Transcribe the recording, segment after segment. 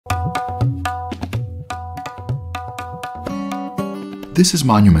This is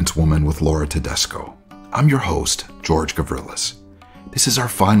Monuments Woman with Laura Tedesco. I'm your host, George Gavrilis. This is our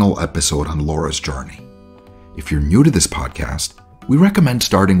final episode on Laura's journey. If you're new to this podcast, we recommend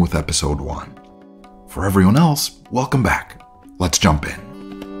starting with episode 1. For everyone else, welcome back. Let's jump in.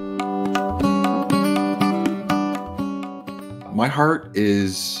 My heart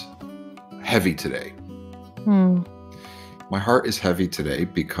is heavy today. My heart is heavy today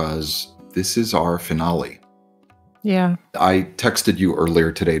because this is our finale. Yeah. I texted you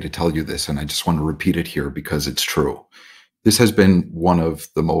earlier today to tell you this, and I just want to repeat it here because it's true. This has been one of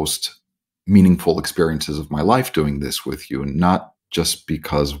the most meaningful experiences of my life doing this with you, and not just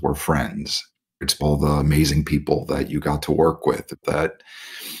because we're friends. It's all the amazing people that you got to work with, that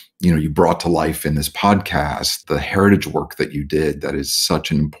you brought to life in this podcast, the heritage work that you did that is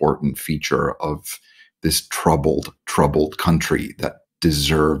such an important feature of this troubled country that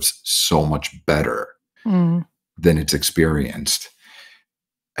deserves so much better than it's experienced.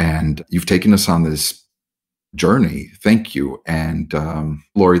 And you've taken us on this journey. Thank you. And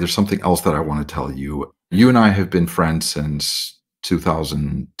Lori, there's something else that I want to tell you. You and I have been friends since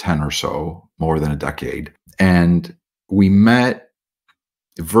 2010 or so, more than a decade. And we met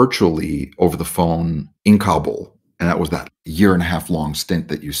virtually over the phone in Kabul. And that was that 1.5 year long stint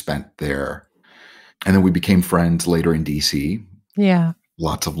that you spent there. And then we became friends later in DC. Yeah.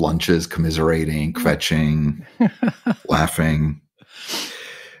 Lots of lunches, commiserating, kvetching, laughing.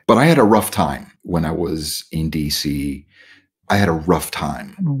 But I had a rough time when I was in DC. I had a rough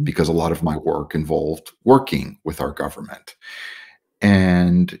time because a lot of my work involved working with our government.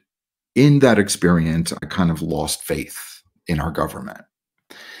 And in that experience, I kind of lost faith in our government.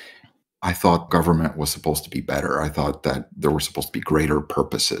 I thought government was supposed to be better. I thought that there were supposed to be greater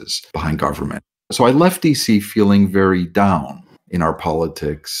purposes behind government. So I left DC feeling very down in our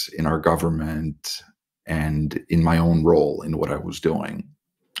politics, in our government, and in my own role in what I was doing.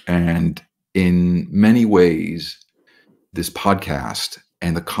 And in many ways, this podcast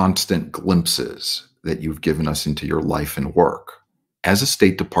and the constant glimpses that you've given us into your life and work as a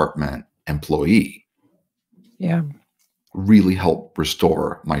State Department employee really helped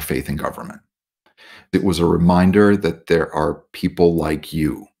restore my faith in government. It was a reminder that there are people like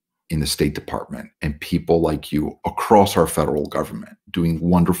you in the State Department and people like you across our federal government doing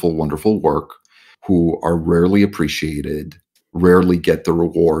wonderful, wonderful work who are rarely appreciated, rarely get the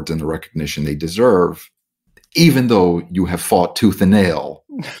rewards and the recognition they deserve, even though you have fought tooth and nail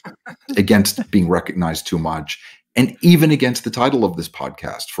against being recognized too much, and even against the title of this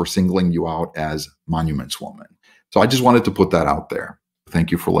podcast for singling you out as Monuments Woman. So I just wanted to put that out there.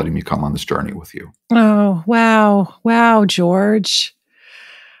 Thank you for letting me come on this journey with you. Oh, wow. Wow, George.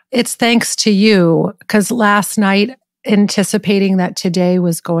 It's thanks to you, because last night, anticipating that today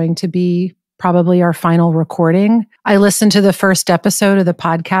was going to be probably our final recording, I listened to the first episode of the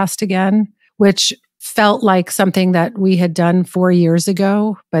podcast again, which felt like something that we had done 4 years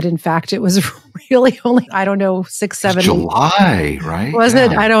ago. But in fact, it was really only, 6, 7. July, right? Was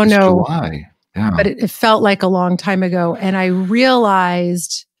it? I don't know. July. Yeah. But it felt like a long time ago. And I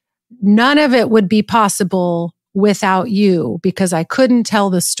realized none of it would be possible without you, because I couldn't tell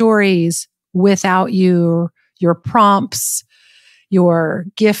the stories without you, your prompts, your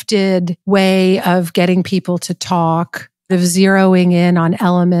gifted way of getting people to talk, of zeroing in on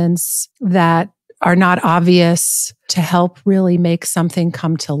elements that are not obvious to help really make something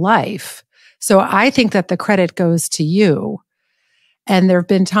come to life. So I think that the credit goes to you. And there have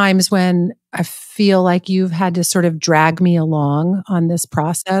been times when I feel like you've had to sort of drag me along on this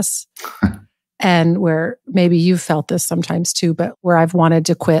process. And where maybe you've felt this sometimes too, but where I've wanted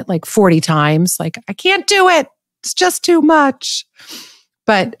to quit like 40 times, like, I can't do it. It's just too much.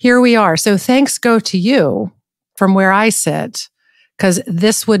 But here we are. So thanks go to you from where I sit, because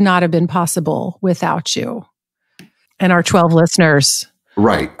this would not have been possible without you and our 12 listeners.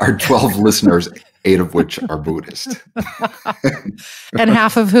 Right. Our 12 listeners, 8 of which are Buddhist. And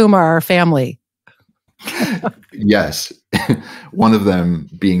half of whom are our family. Yes. One of them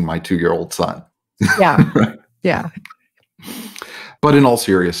being my 2-year-old son. Yeah. Right. Yeah. But in all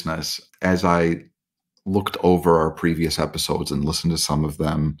seriousness, as I looked over our previous episodes and listened to some of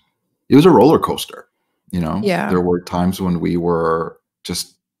them, it was a roller coaster. Yeah. There were times when we were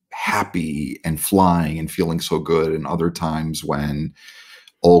just happy and flying and feeling so good, and other times when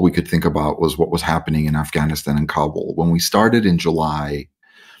all we could think about was what was happening in Afghanistan and Kabul. When we started in July,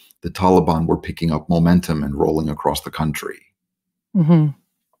 the Taliban were picking up momentum and rolling across the country.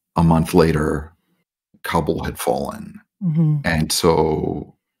 A month later, Kabul had fallen. And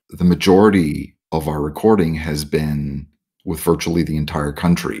so the majority of our recording has been with virtually the entire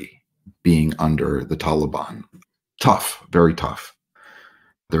country being under the Taliban. Tough, very tough.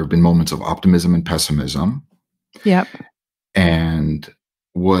 There have been moments of optimism and pessimism. Yep. And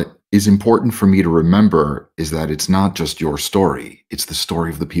what is important for me to remember is that it's not just your story. It's the story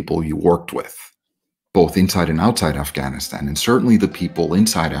of the people you worked with, both inside and outside Afghanistan. And certainly the people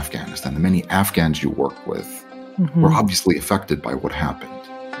inside Afghanistan, the many Afghans you worked with, were obviously affected by what happened.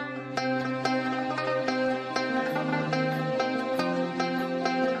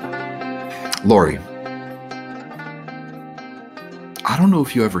 Lori, I don't know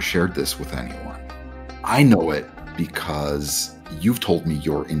if you ever shared this with anyone. I know it because you've told me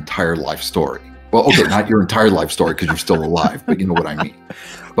your entire life story. Well, okay, not your entire life story because you're still alive, but you know what I mean.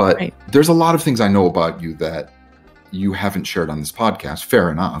 But right. There's a lot of things I know about you that you haven't shared on this podcast.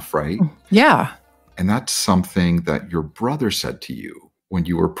 Fair enough, right? Yeah. And that's something that your brother said to you when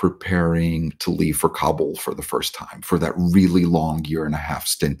you were preparing to leave for Kabul for the first time, for that really long 1.5-year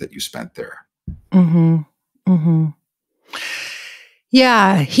stint that you spent there.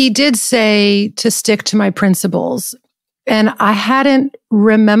 Yeah, he did say to stick to my principles. And I hadn't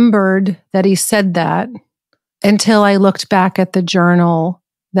remembered that he said that until I looked back at the journal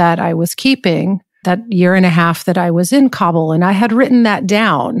that I was keeping that 1.5 years that I was in Kabul. And I had written that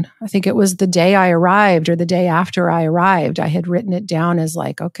down. I think it was the day I arrived or the day after I arrived. I had written it down as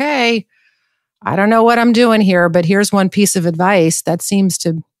like, okay, I don't know what I'm doing here, but here's one piece of advice that seems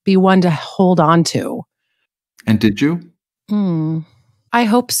to be one to hold on to. And did you? I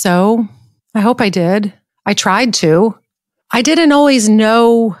hope so. I hope I did. I tried to. I didn't always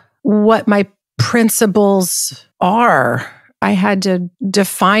know what my principles are. I had to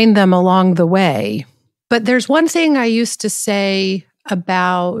define them along the way. But there's one thing I used to say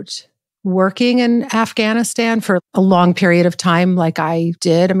about working in Afghanistan for a long period of time, like I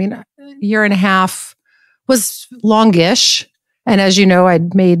did. I mean, 1.5 years was longish. And as you know,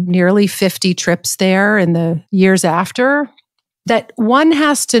 I'd made nearly 50 trips there in the years after. That one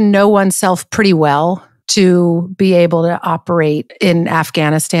has to know oneself pretty well to be able to operate in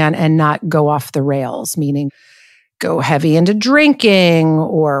Afghanistan and not go off the rails, meaning go heavy into drinking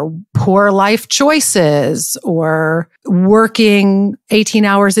or poor life choices or working 18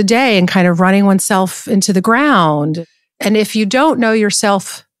 hours a day and kind of running oneself into the ground. And if you don't know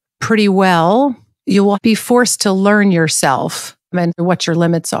yourself pretty well, you will be forced to learn yourself and what your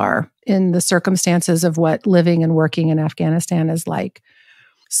limits are in the circumstances of what living and working in Afghanistan is like.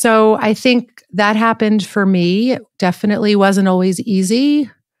 So I think that happened for me. It definitely wasn't always easy.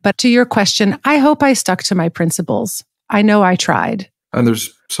 But to your question, I hope I stuck to my principles. I know I tried. And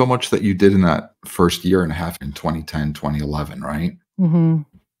there's so much that you did in that first 1.5 years in 2010, 2011, right?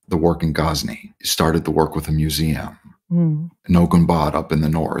 The work in Ghazni. You started the work with a museum. Nogunbad up in the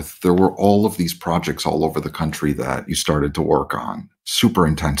north. There were all of these projects all over the country that you started to work on. Super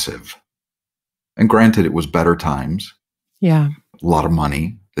intensive. And granted, it was better times. Yeah. A lot of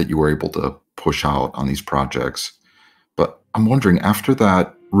money that you were able to push out on these projects. But I'm wondering, after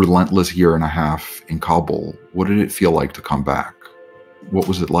that relentless 1.5 years in Kabul, what did it feel like to come back? What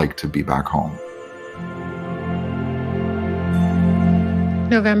was it like to be back home?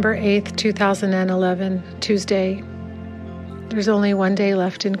 November 8th, 2011, Tuesday. There's only one day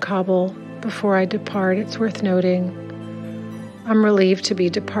left in Kabul before I depart. It's worth noting. I'm relieved to be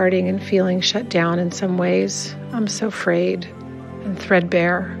departing and feeling shut down in some ways. I'm so frayed and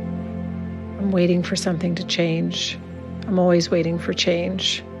threadbare. I'm waiting for something to change. I'm always waiting for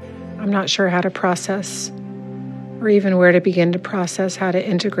change. I'm not sure how to process or even where to begin to process how to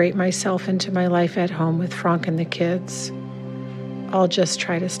integrate myself into my life at home with Frank and the kids. I'll just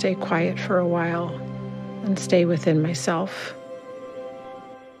try to stay quiet for a while and stay within myself.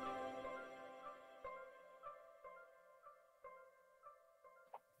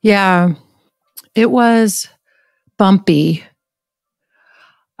 Yeah, it was bumpy.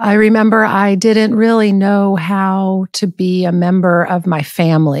 I remember I didn't really know how to be a member of my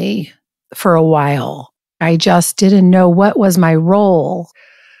family for a while. I just didn't know what was my role.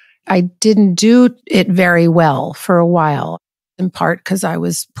 I didn't do it very well for a while, in part because I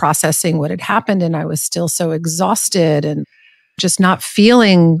was processing what had happened and I was still so exhausted and just not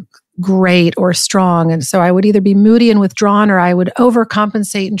feeling great or strong. And so I would either be moody and withdrawn or I would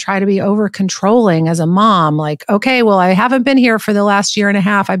overcompensate and try to be over controlling as a mom. Like, okay, well, I haven't been here for the last 1.5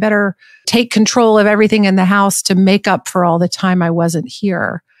 years. I better take control of everything in the house to make up for all the time I wasn't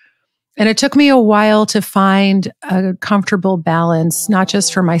here. And it took me a while to find a comfortable balance, not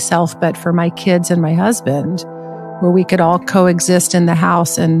just for myself, but for my kids and my husband, where we could all coexist in the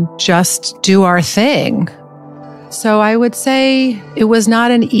house and just do our thing. So I would say it was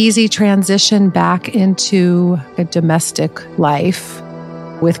not an easy transition back into a domestic life.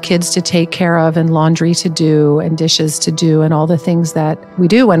 with kids to take care of and laundry to do and dishes to do and all the things that we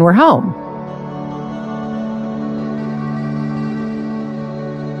do when we're home.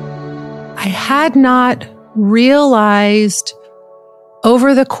 I had not realized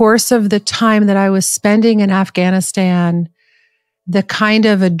over the course of the time that I was spending in Afghanistan, the kind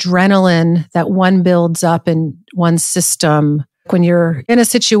of adrenaline that one builds up in one's system when you're in a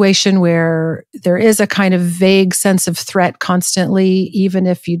situation where there is a kind of vague sense of threat constantly, even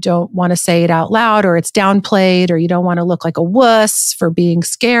if you don't want to say it out loud or it's downplayed or you don't want to look like a wuss for being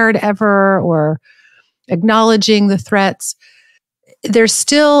scared ever or acknowledging the threats. There's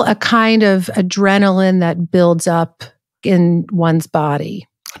still a kind of adrenaline that builds up in one's body.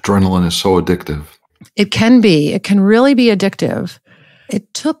 Adrenaline is so addictive. It can be. It can really be addictive.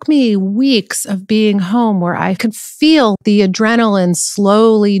 It took me weeks of being home where I could feel the adrenaline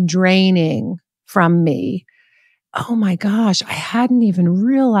slowly draining from me. Oh my gosh, I hadn't even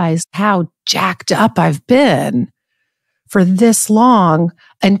realized how jacked up I've been for this long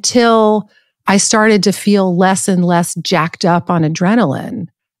until I started to feel less and less jacked up on adrenaline.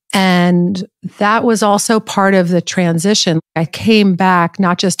 And that was also part of the transition. I came back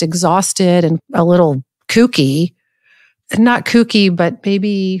not just exhausted and a little kooky, not kooky, but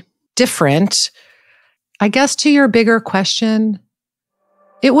maybe different. I guess to your bigger question,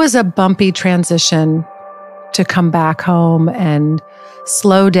 it was a bumpy transition to come back home and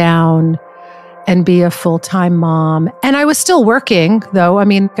slow down and be a full-time mom. And I was still working, though. I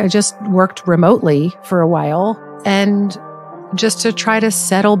mean, I just worked remotely for a while and just to try to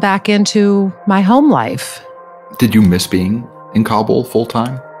settle back into my home life. Did you miss being in Kabul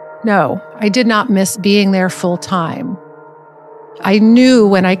full-time? No, I did not miss being there full-time. I knew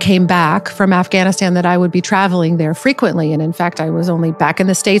when I came back from Afghanistan that I would be traveling there frequently. And in fact, I was only back in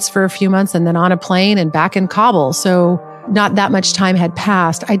the States for a few months and then on a plane and back in Kabul. So not that much time had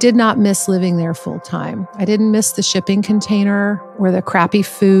passed. I did not miss living there full time. I didn't miss the shipping container or the crappy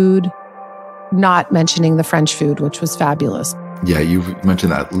food, not mentioning the French food, which was fabulous. Yeah, you've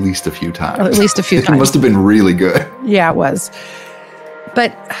mentioned that at least a few times. Or at least a few times. It must have been really good. Yeah, it was.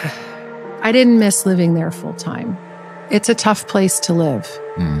 But I didn't miss living there full time. It's a tough place to live.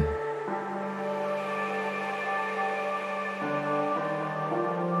 Mm.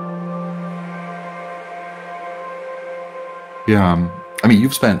 Yeah. I mean,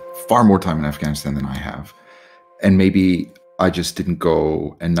 you've spent far more time in Afghanistan than I have. And maybe I just didn't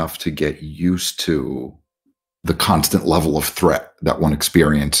go enough to get used to the constant level of threat that one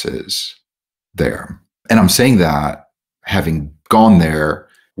experiences there. And I'm saying that having gone there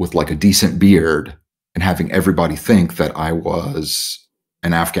with like a decent beard and having everybody think that I was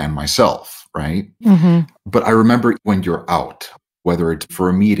an Afghan myself, right? Mm-hmm. But I remember when you're out, whether it's for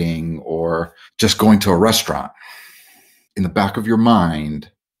a meeting or just going to a restaurant, in the back of your mind,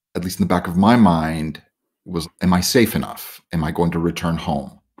 at least in the back of my mind, was, am I safe enough? Am I going to return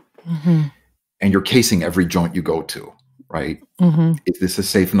home? Mm-hmm. And you're casing every joint you go to, right? Mm-hmm. Is this a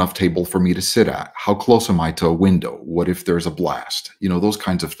safe enough table for me to sit at? How close am I to a window? What if there's a blast? You know, those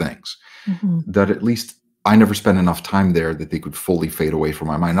kinds of things. Mm-hmm. That at least I never spent enough time there that they could fully fade away from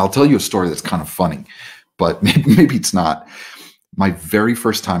my mind. I'll tell you a story that's kind of funny, but maybe it's not. My very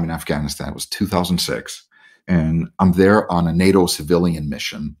first time in Afghanistan was 2006. And I'm there on a NATO civilian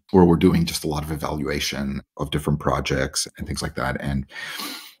mission where we're doing just a lot of evaluation of different projects and things like that. And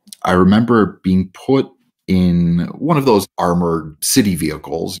I remember being put in one of those armored city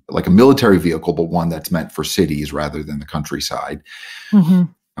vehicles, like a military vehicle, but one that's meant for cities rather than the countryside. Mm-hmm.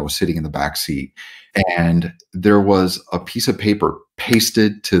 I was sitting in the back seat and there was a piece of paper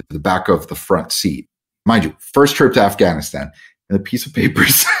pasted to the back of the front seat. Mind you, first trip to Afghanistan. And the piece of paper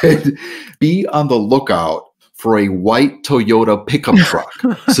said, be on the lookout for a white Toyota pickup truck,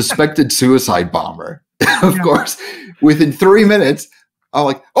 suspected suicide bomber. Of course, within 3 minutes, I'm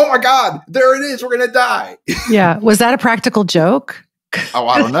like, oh my God, there it is. We're going to die. Yeah. Was that a practical joke? Oh,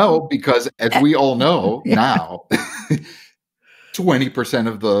 I don't know, because as we all know now, 20%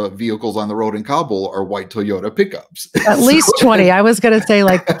 of the vehicles on the road in Kabul are white Toyota pickups. At least 20. I was going to say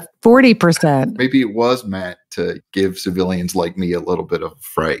like 40%. Maybe it was meant to give civilians like me a little bit of a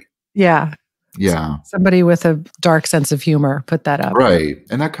fright. Yeah. Yeah. Somebody with a dark sense of humor put that up. Right.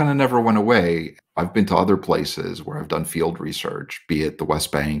 And that kind of never went away. I've been to other places where I've done field research, be it the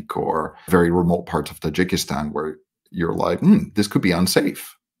West Bank or very remote parts of Tajikistan, where you're like, this could be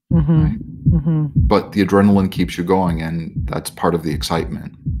unsafe. Mm-hmm. Right? Mm-hmm. But the adrenaline keeps you going, and that's part of the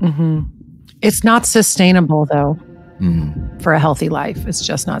excitement. Mm-hmm. It's not sustainable, though, for a healthy life. It's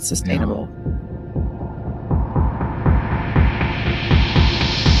just not sustainable. Yeah.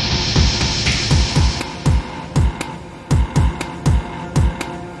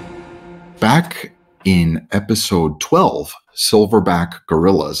 Back in episode 12, Silverback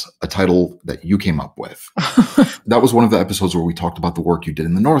Gorillas, a title that you came up with. That was one of the episodes where we talked about the work you did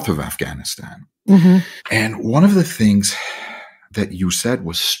in the north of Afghanistan. Mm-hmm. And one of the things that you said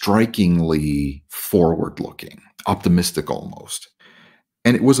was strikingly forward-looking, optimistic almost.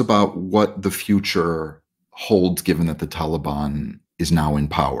 And it was about what the future holds given that the Taliban is now in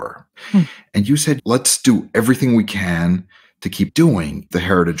power. And you said, let's do everything we can to keep doing the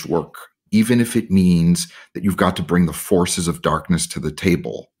heritage work, even if it means that you've got to bring the forces of darkness to the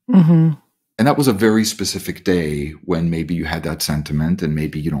table. Mm-hmm. And that was a very specific day when maybe you had that sentiment and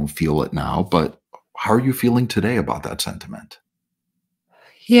maybe you don't feel it now. But how are you feeling today about that sentiment?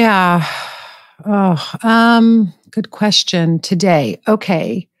 Yeah. Good question today.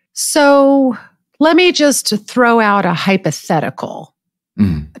 Okay. So let me just throw out a hypothetical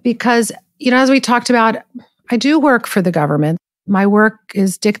because, as we talked about, I do work for the government. My work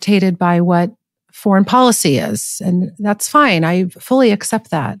is dictated by what foreign policy is, and that's fine. I fully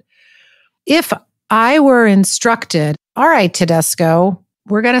accept that. If I were instructed, all right, Tedesco,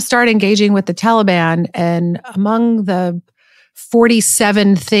 we're going to start engaging with the Taliban, and among the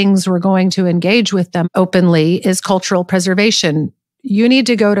 47 things we're going to engage with them openly is cultural preservation. You need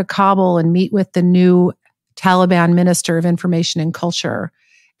to go to Kabul and meet with the new Taliban Minister of Information and Culture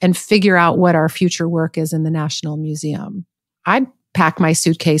and figure out what our future work is in the National Museum. I'd pack my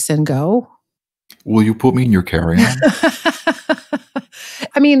suitcase and go. Will you put me in your carry-on?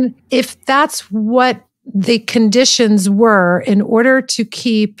 I mean, if that's what the conditions were in order to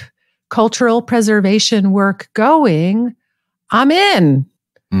keep cultural preservation work going, I'm in.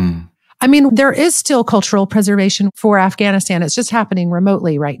 I mean, there is still cultural preservation for Afghanistan. It's just happening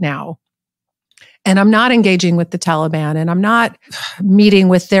remotely right now. And I'm not engaging with the Taliban, and I'm not meeting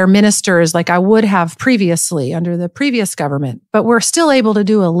with their ministers like I would have previously under the previous government. But we're still able to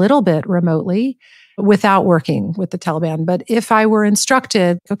do a little bit remotely without working with the Taliban. But if I were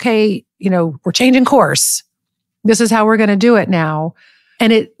instructed, okay, we're changing course. This is how we're going to do it now.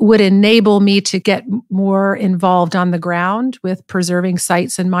 And it would enable me to get more involved on the ground with preserving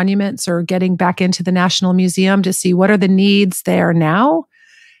sites and monuments or getting back into the National Museum to see what are the needs there now.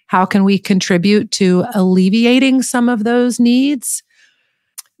 How can we contribute to alleviating some of those needs?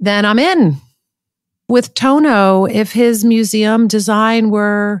 Then I'm in. With Tono, if his museum design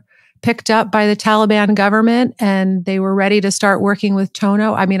were picked up by the Taliban government and they were ready to start working with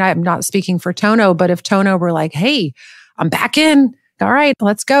Tono, I mean, I'm not speaking for Tono, but if Tono were like, hey, I'm back in. All right,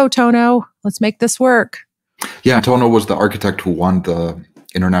 let's go, Tono. Let's make this work. Yeah, Tono was the architect who won the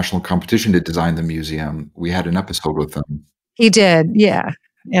international competition to design the museum. We had an episode with him. He did, yeah.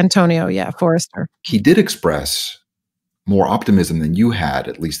 Antonio, yeah, Forrester. He did express more optimism than you had,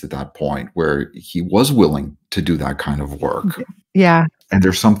 at least at that point, where he was willing to do that kind of work. Yeah. And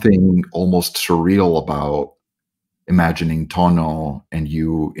there's something almost surreal about imagining Tono and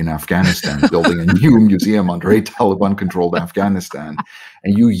you in Afghanistan, building a new museum under a Taliban-controlled Afghanistan,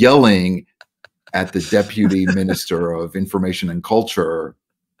 and you yelling at the Deputy Minister of Information and Culture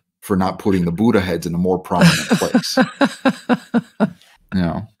for not putting the Buddha heads in a more prominent place.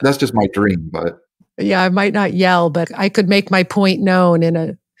 That's just my dream, but... Yeah, I might not yell, but I could make my point known in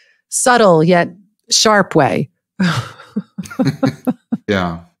a subtle yet sharp way.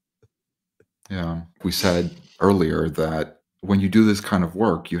 Yeah. We said earlier that when you do this kind of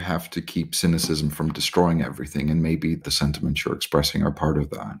work, you have to keep cynicism from destroying everything. And maybe the sentiments you're expressing are part of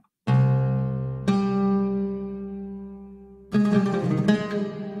that.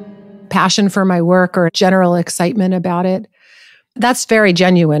 Passion for my work or general excitement about it, that's very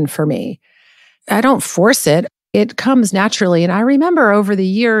genuine for me. I don't force it. It comes naturally. And I remember over the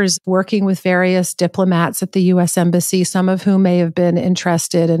years working with various diplomats at the U.S. Embassy, some of whom may have been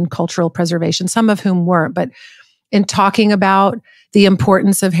interested in cultural preservation, some of whom weren't, but in talking about the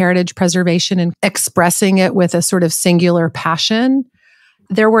importance of heritage preservation and expressing it with a sort of singular passion.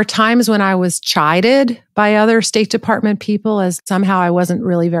 There were times when I was chided by other State Department people as somehow I wasn't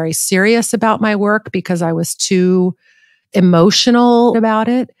really very serious about my work because I was too emotional about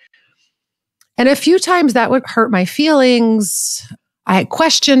it. And a few times that would hurt my feelings. I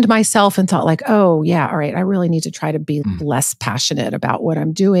questioned myself and thought like, oh yeah, all right, I really need to try to be less passionate about what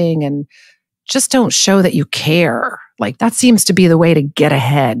I'm doing and just don't show that you care. Like that seems to be the way to get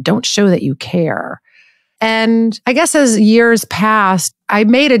ahead. Don't show that you care. And I guess as years passed, I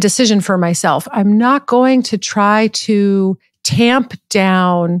made a decision for myself. I'm not going to try to tamp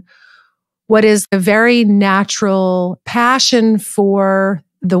down what is a very natural passion for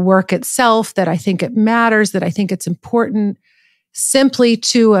the work itself, that I think it matters, that I think it's important, simply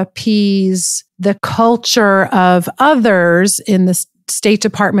to appease the culture of others in the State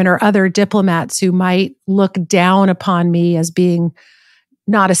Department or other diplomats who might look down upon me as being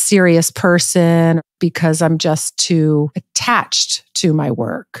not a serious person because I'm just too attached to my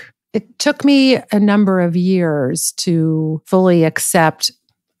work. It took me a number of years to fully accept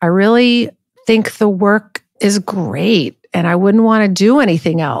I really think the work is great and I wouldn't want to do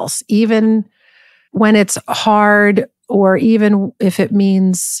anything else, even when it's hard or even if it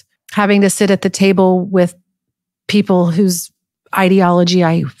means having to sit at the table with people whose ideology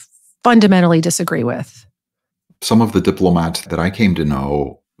I fundamentally disagree with. Some of the diplomats that I came to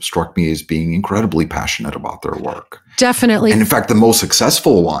know struck me as being incredibly passionate about their work. Definitely. And in fact, the most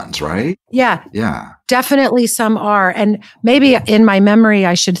successful ones, right? Yeah. Yeah. Definitely some are. And maybe in my memory,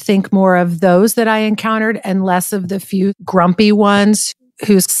 I should think more of those that I encountered and less of the few grumpy ones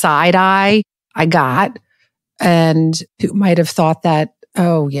whose side eye I got and who might have thought that,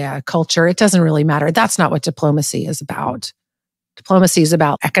 oh yeah, culture, it doesn't really matter. That's not what diplomacy is about. Diplomacy is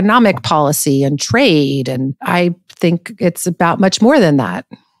about economic policy and trade. And I think it's about much more than that.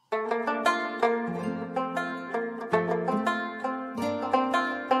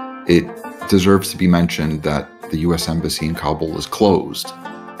 It deserves to be mentioned that the U.S. Embassy in Kabul is closed.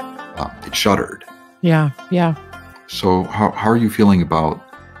 It shuttered. Yeah, yeah. So how are you feeling about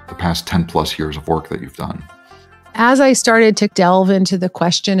the past 10 plus years of work that you've done? As I started to delve into the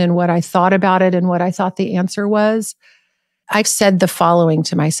question and what I thought about it and what I thought the answer was, I've said the following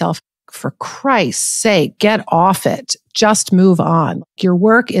to myself: for Christ's sake, get off it. Just move on. Your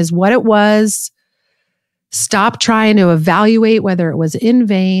work is what it was. Stop trying to evaluate whether it was in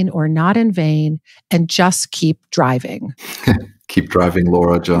vain or not in vain and just keep driving. Keep driving,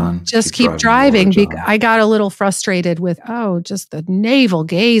 Laura John. Just keep driving. I got a little frustrated with, just the navel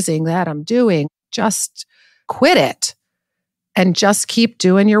gazing that I'm doing. Just quit it and just keep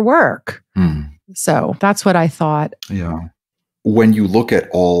doing your work. So that's what I thought. Yeah. When you look at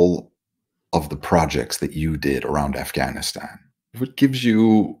all of the projects that you did around Afghanistan, what gives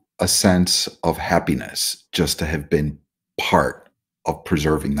you a sense of happiness just to have been part of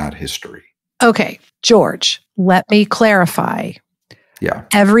preserving that history? Okay, George, let me clarify. Yeah.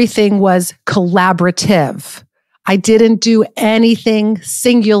 Everything was collaborative. I didn't do anything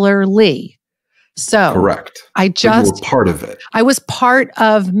singularly. So correct. But you were part of it. I was part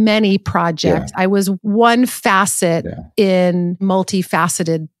of many projects. Yeah. I was one facet in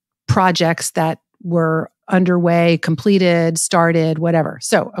multifaceted projects that were underway, completed, started, whatever.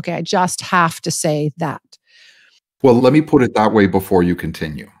 So, okay, I just have to say that. Well, let me put it that way before you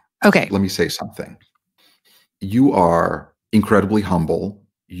continue. Okay. Let me say something. You are incredibly humble.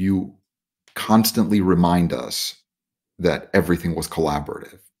 You constantly remind us that everything was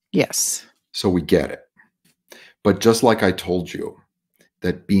collaborative. Yes. So we get it. But just like I told you,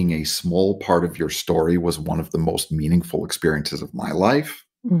 that being a small part of your story was one of the most meaningful experiences of my life.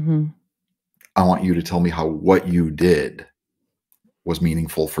 Mm-hmm. I want you to tell me how what you did was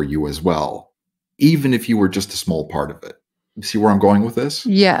meaningful for you as well, even if you were just a small part of it. You see where I'm going with this?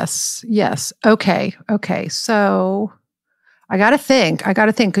 Yes. Okay. So I got to think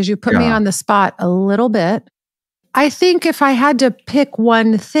because you put me on the spot a little bit. I think if I had to pick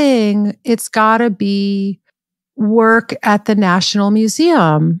one thing, it's got to be work at the National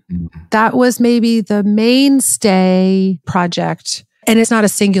Museum. Mm-hmm. That was maybe the mainstay project. And it's not a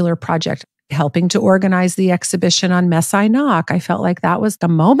singular project. Helping to organize the exhibition on Messai-Nok. I felt like that was the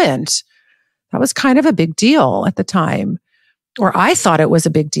moment. That was kind of a big deal at the time, or I thought it was a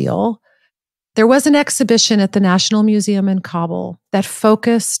big deal. There was an exhibition at the National Museum in Kabul that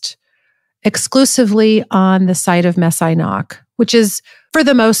focused exclusively on the site of Messai-Nok, which is, for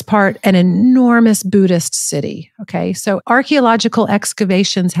the most part, an enormous Buddhist city. Okay, so archaeological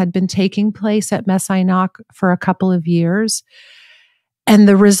excavations had been taking place at Messai-Nok for a couple of years. And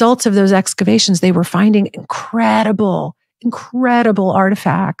the results of those excavations, they were finding incredible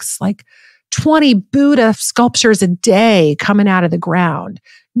artifacts, like 20 Buddha sculptures a day coming out of the ground,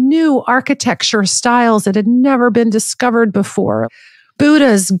 new architecture styles that had never been discovered before,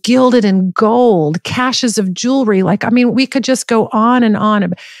 Buddhas gilded in gold, caches of jewelry. We could just go on and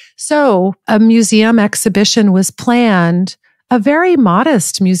on. So a museum exhibition was planned, a very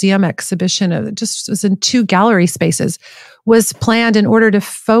modest museum exhibition, it just was in 2 gallery spaces, was planned in order to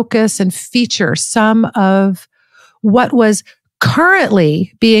focus and feature some of what was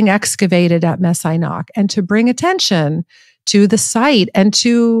currently being excavated at Messai-Nok and to bring attention to the site and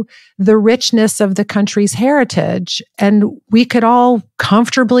to the richness of the country's heritage. And we could all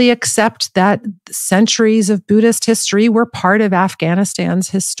comfortably accept that centuries of Buddhist history were part of Afghanistan's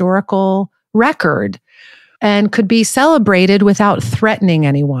historical record and could be celebrated without threatening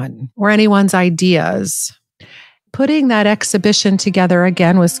anyone or anyone's ideas. putting that exhibition together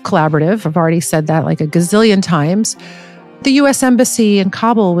again was collaborative. I've already said that like a gazillion times. The U.S. Embassy in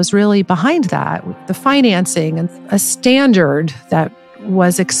Kabul was really behind that, the financing and a standard that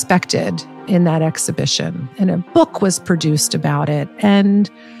was expected in that exhibition. And a book was produced about it. And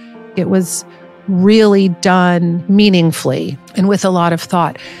it was really done meaningfully and with a lot of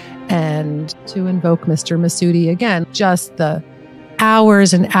thought. And to invoke Mr. Masudi again, just the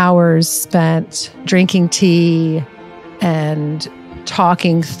hours and hours spent drinking tea and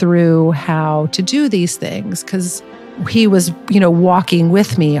talking through how to do these things, because he was, walking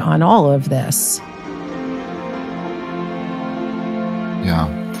with me on all of this. Yeah.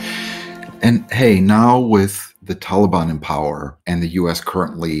 And hey, now with the Taliban in power and the U.S.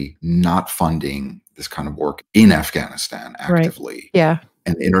 currently not funding this kind of work in Afghanistan actively, right. Yeah,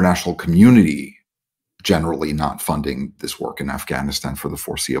 and the international community generally not funding this work in Afghanistan for the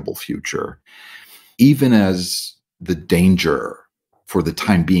foreseeable future, even as the danger for the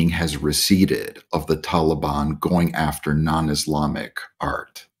time being has receded of the Taliban going after non-Islamic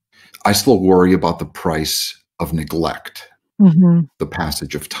art, I still worry about the price of neglect, the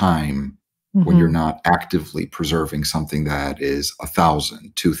passage of time when you're not actively preserving something that is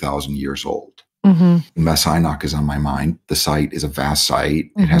 1,000, 2,000 years old. Mes Aynak is on my mind. The site is a vast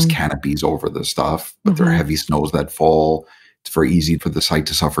site. It has canopies over the stuff, but there are heavy snows that fall. It's very easy for the site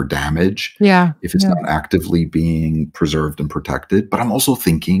to suffer damage if it's not actively being preserved and protected. But I'm also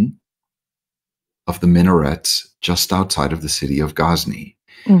thinking of the minarets just outside of the city of Ghazni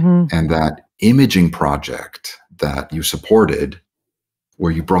and that imaging project that you supported,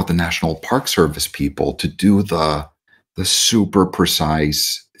 where you brought the National Park Service people to do the super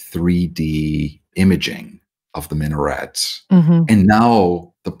precise 3D imaging of the minarets. And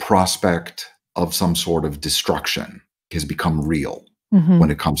now the prospect of some sort of destruction has become real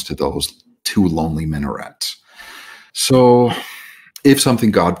when it comes to those two lonely minarets. So if something,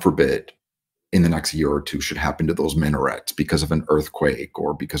 God forbid, in the next year or two should happen to those minarets because of an earthquake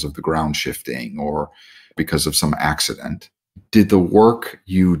or because of the ground shifting or because of some accident, did the work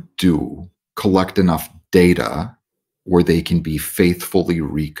you do collect enough data where they can be faithfully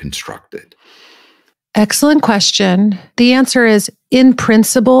reconstructed? Excellent question. The answer is, in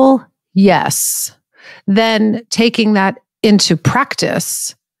principle, yes. Then taking that into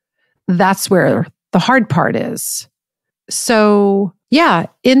practice, that's where the hard part is. So, yeah,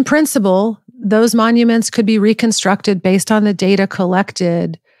 in principle, those monuments could be reconstructed based on the data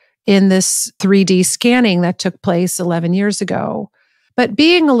collected in this 3D scanning that took place 11 years ago. But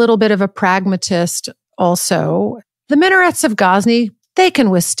being a little bit of a pragmatist also, the minarets of Ghazni, they can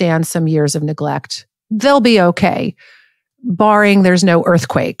withstand some years of neglect. They'll be okay, barring there's no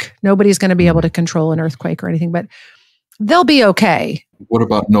earthquake. Nobody's going to be able to control an earthquake or anything, but they'll be okay. What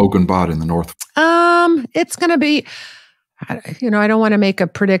about Nogunbad in the north? It's going to be, I don't want to make a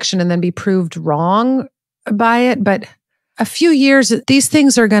prediction and then be proved wrong by it, but a few years, these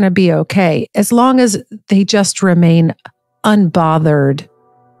things are going to be okay, as long as they just remain unbothered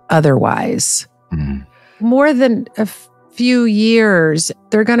otherwise. More than a few years,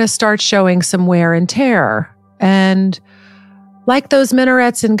 they're going to start showing some wear and tear. And like those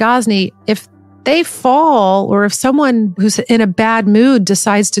minarets in Ghazni, if they fall or if someone who's in a bad mood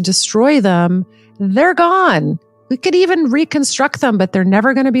decides to destroy them, they're gone. We could even reconstruct them, but they're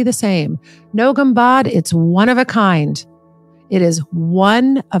never going to be the same. Nogunbad, it's one of a kind. It is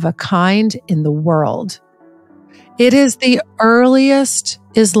one of a kind in the world. It is the earliest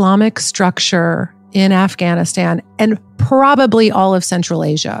Islamic structure in Afghanistan and probably all of Central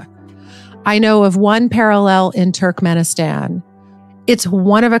Asia. I know of one parallel in Turkmenistan. It's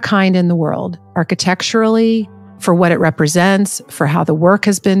one of a kind in the world, architecturally, for what it represents, for how the work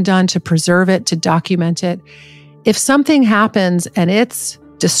has been done to preserve it, to document it. If something happens and it's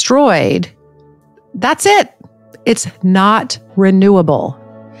destroyed, that's it. It's not renewable.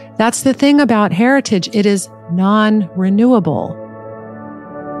 That's the thing about heritage. It is non-renewable.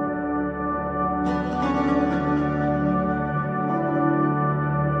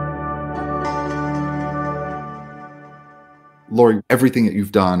 Lori, everything that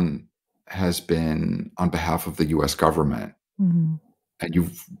you've done has been on behalf of the U.S. government. And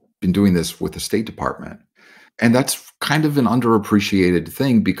you've been doing this with the State Department. And that's kind of an underappreciated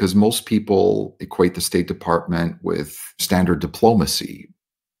thing because most people equate the State Department with standard diplomacy.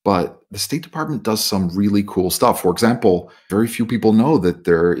 But the State Department does some really cool stuff. For example, very few people know that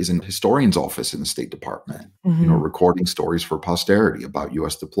there is an historian's office in the State Department, recording stories for posterity about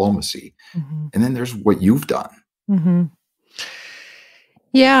U.S. diplomacy. And then there's what you've done.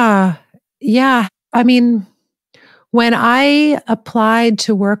 Yeah. I mean, when I applied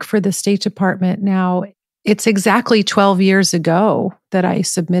to work for the State Department now, it's exactly 12 years ago that I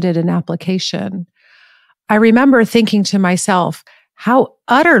submitted an application. I remember thinking to myself, how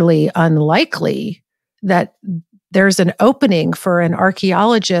utterly unlikely that there's an opening for an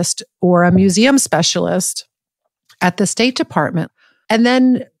archaeologist or a museum specialist at the State Department. And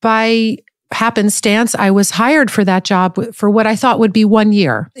then by happenstance, I was hired for that job for what I thought would be 1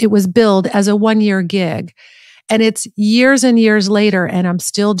 year. It was billed as a 1-year gig. And it's years and years later, and I'm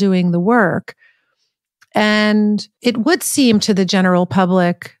still doing the work. And it would seem to the general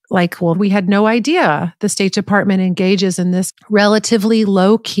public like, well, we had no idea the State Department engages in this relatively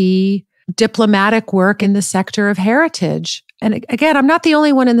low-key diplomatic work in the sector of heritage. And again, I'm not the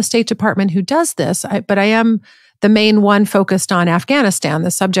only one in the State Department who does this, but I am the main one focused on Afghanistan, the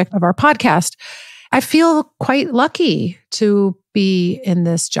subject of our podcast. I feel quite lucky to be in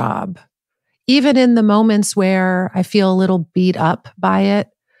this job, even in the moments where I feel a little beat up by it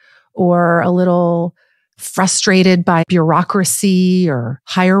or a little frustrated by bureaucracy or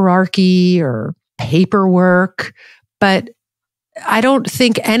hierarchy or paperwork. But I don't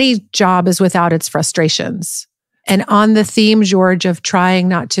think any job is without its frustrations. And on the theme, George, of trying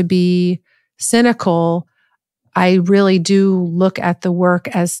not to be cynical, I really do look at the work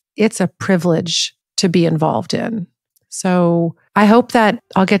as it's a privilege to be involved in. So I hope that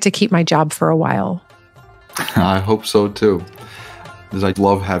I'll get to keep my job for a while. I hope so too, because I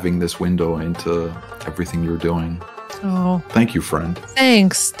love having this window into everything you're doing. Oh, thank you, friend.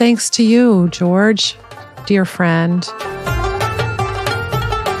 Thanks. Thanks to you, George, dear friend.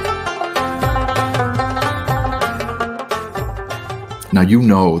 Now, you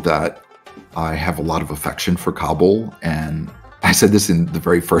know that I have a lot of affection for Kabul. And I said this in the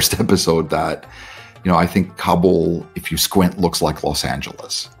very first episode that, I think Kabul, if you squint, looks like Los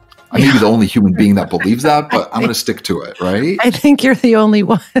Angeles. I may be the only human being that believes that, but I'm going to stick to it, right? I think you're the only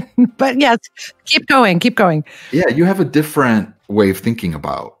one. But yes, keep going. Yeah, you have a different way of thinking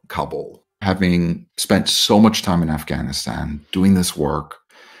about Kabul. Having spent so much time in Afghanistan, doing this work,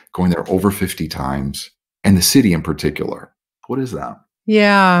 going there over 50 times, and the city in particular. What is that?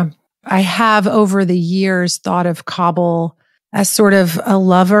 Yeah, I have over the years thought of Kabul as sort of a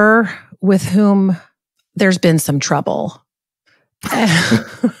lover with whom there's been some trouble.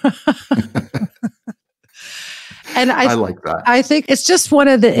 And I like that. I think it's just one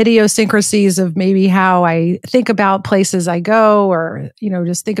of the idiosyncrasies of maybe how I think about places I go or,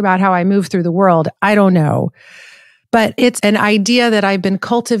 just think about how I move through the world. I don't know. But it's an idea that I've been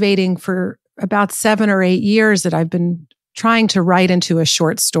cultivating for about 7 or 8 years that I've been trying to write into a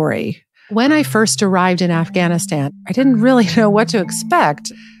short story. When I first arrived in Afghanistan, I didn't really know what to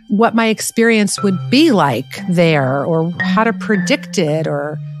expect, what my experience would be like there, or how to predict it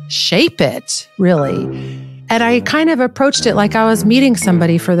or shape it, really. And I kind of approached it like I was meeting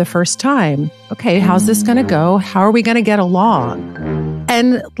somebody for the first time. Okay, how's this going to go? How are we going to get along?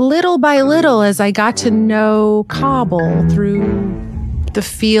 And little by little, as I got to know Kabul through the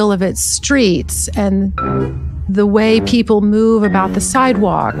feel of its streets and the way people move about the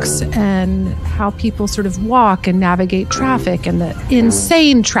sidewalks and how people sort of walk and navigate traffic and the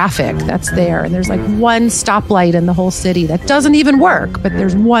insane traffic that's there. And there's like one stoplight in the whole city that doesn't even work, but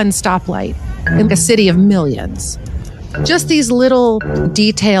there's one stoplight in a city of millions. Just these little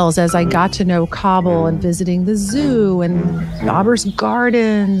details as I got to know Kabul and visiting the zoo and Baber's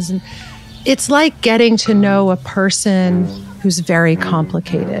Gardens. And it's like getting to know a person who's very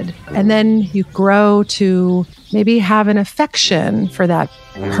complicated. And then you grow to maybe have an affection for that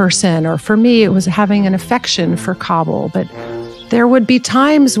person. Or for me, it was having an affection for Kabul. But there would be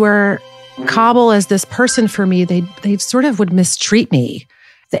times where Kabul as this person for me, they sort of would mistreat me.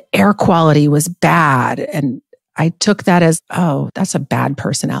 The air quality was bad. And I took that as, oh, that's a bad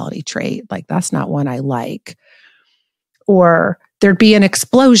personality trait. Like, that's not one I like. Or there'd be an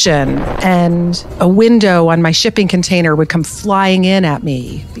explosion and a window on my shipping container would come flying in at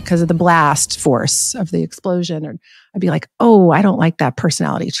me because of the blast force of the explosion. And I'd be like, oh, I don't like that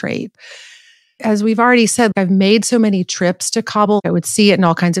personality trait. As we've already said, I've made so many trips to Kabul. I would see it in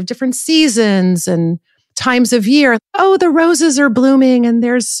all kinds of different seasons and times of year. Oh, the roses are blooming and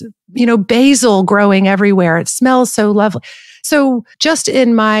there's, basil growing everywhere. It smells so lovely. So just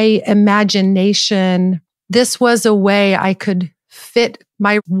in my imagination, this was a way I could fit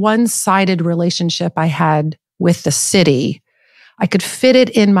my one-sided relationship I had with the city. I could fit it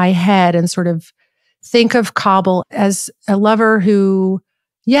in my head and sort of think of Kabul as a lover who,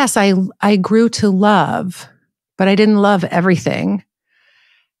 yes, I grew to love, but I didn't love everything.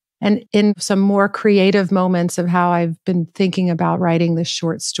 And in some more creative moments of how I've been thinking about writing this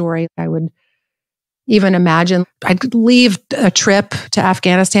short story, I would, even imagine. I'd leave a trip to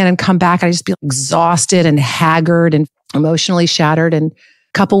Afghanistan and come back. I'd just be exhausted and haggard and emotionally shattered. And a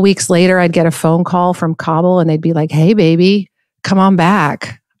couple weeks later, I'd get a phone call from Kabul and they'd be like, hey, baby, come on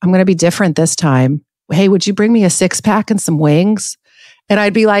back. I'm going to be different this time. Hey, would you bring me a 6-pack and some wings? And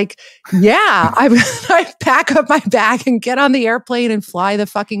I'd be like, yeah, I'd pack up my bag and get on the airplane and fly the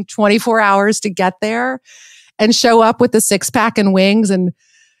fucking 24 hours to get there and show up with the 6-pack and wings. And,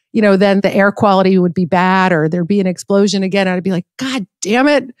 you know, then the air quality would be bad or there'd be an explosion again. And I'd be like, God damn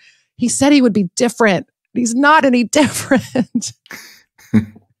it. He said he would be different. He's not any different.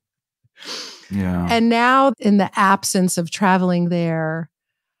 Yeah. And now in the absence of traveling there,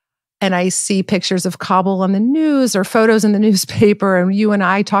 and I see pictures of Kabul on the news or photos in the newspaper, and you and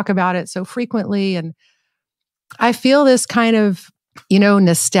I talk about it so frequently. And I feel this kind of, you know,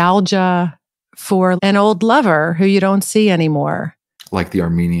 nostalgia for an old lover who you don't see anymore. Like the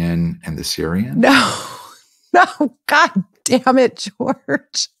Armenian and the Syrian? No, God damn it,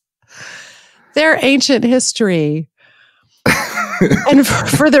 George. They're ancient history. And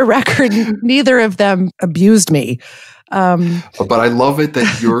for the record, neither of them abused me. But I love it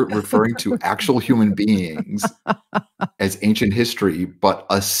that you're referring to actual human beings as ancient history, but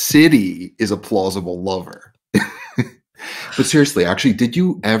a city is a plausible lover. But seriously, actually, did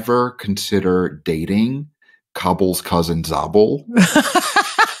you ever consider dating Kabul's cousin Zabul?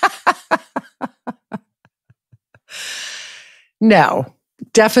 No,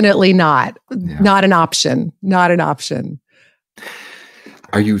 definitely not. Yeah. Not an option. Not an option.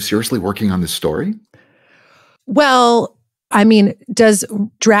 Are you seriously working on this story? Well, I mean, does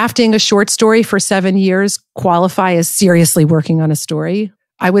drafting a short story for 7 years qualify as seriously working on a story?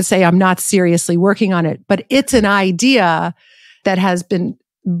 I would say I'm not seriously working on it, but it's an idea that has been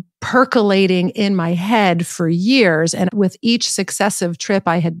percolating in my head for years. And with each successive trip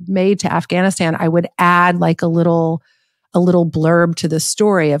I had made to Afghanistan, I would add like a little blurb to the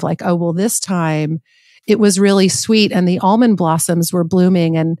story of like, oh, well, this time it was really sweet and the almond blossoms were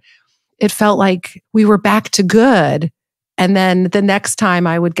blooming and it felt like we were back to good. And then the next time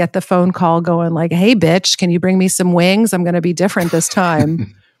I would get the phone call going like, hey, bitch, can you bring me some wings? I'm going to be different this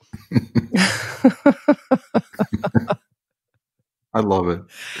time. I love it.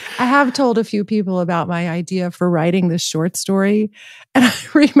 I have told a few people about my idea for writing this short story. And I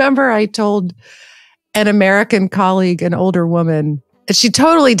remember I told an American colleague, an older woman, and she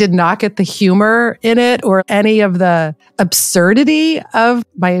totally did not get the humor in it or any of the absurdity of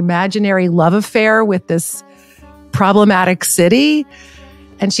my imaginary love affair with this problematic city.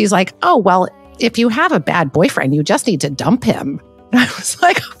 And she's like, oh, well, if you have a bad boyfriend, you just need to dump him. And I was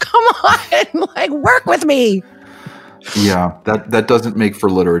like, oh, come on, like work with me. Yeah, that doesn't make for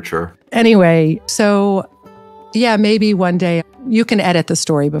literature. Anyway, so yeah, maybe one day you can edit the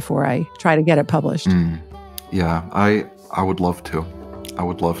story before I try to get it published. Yeah, I would love to. I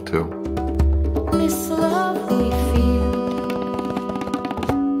would love to. This love we feel.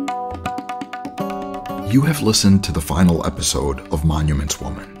 You have listened to the final episode of Monuments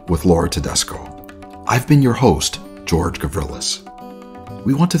Woman with Laura Tedesco. I've been your host, George Gavrilis.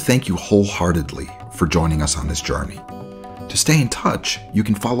 We want to thank you wholeheartedly for joining us on this journey. To stay in touch, you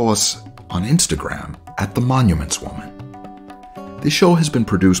can follow us on Instagram at The Monuments Woman. This show has been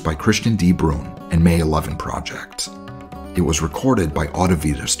produced by Christian D. Brune and May 11 Projects. It was recorded by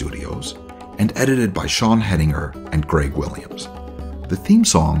Audivita Studios and edited by Sean Hedinger and Greg Williams. The theme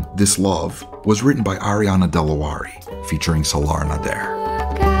song, This Love, was written by Ariana Delawari, featuring Salar Nader.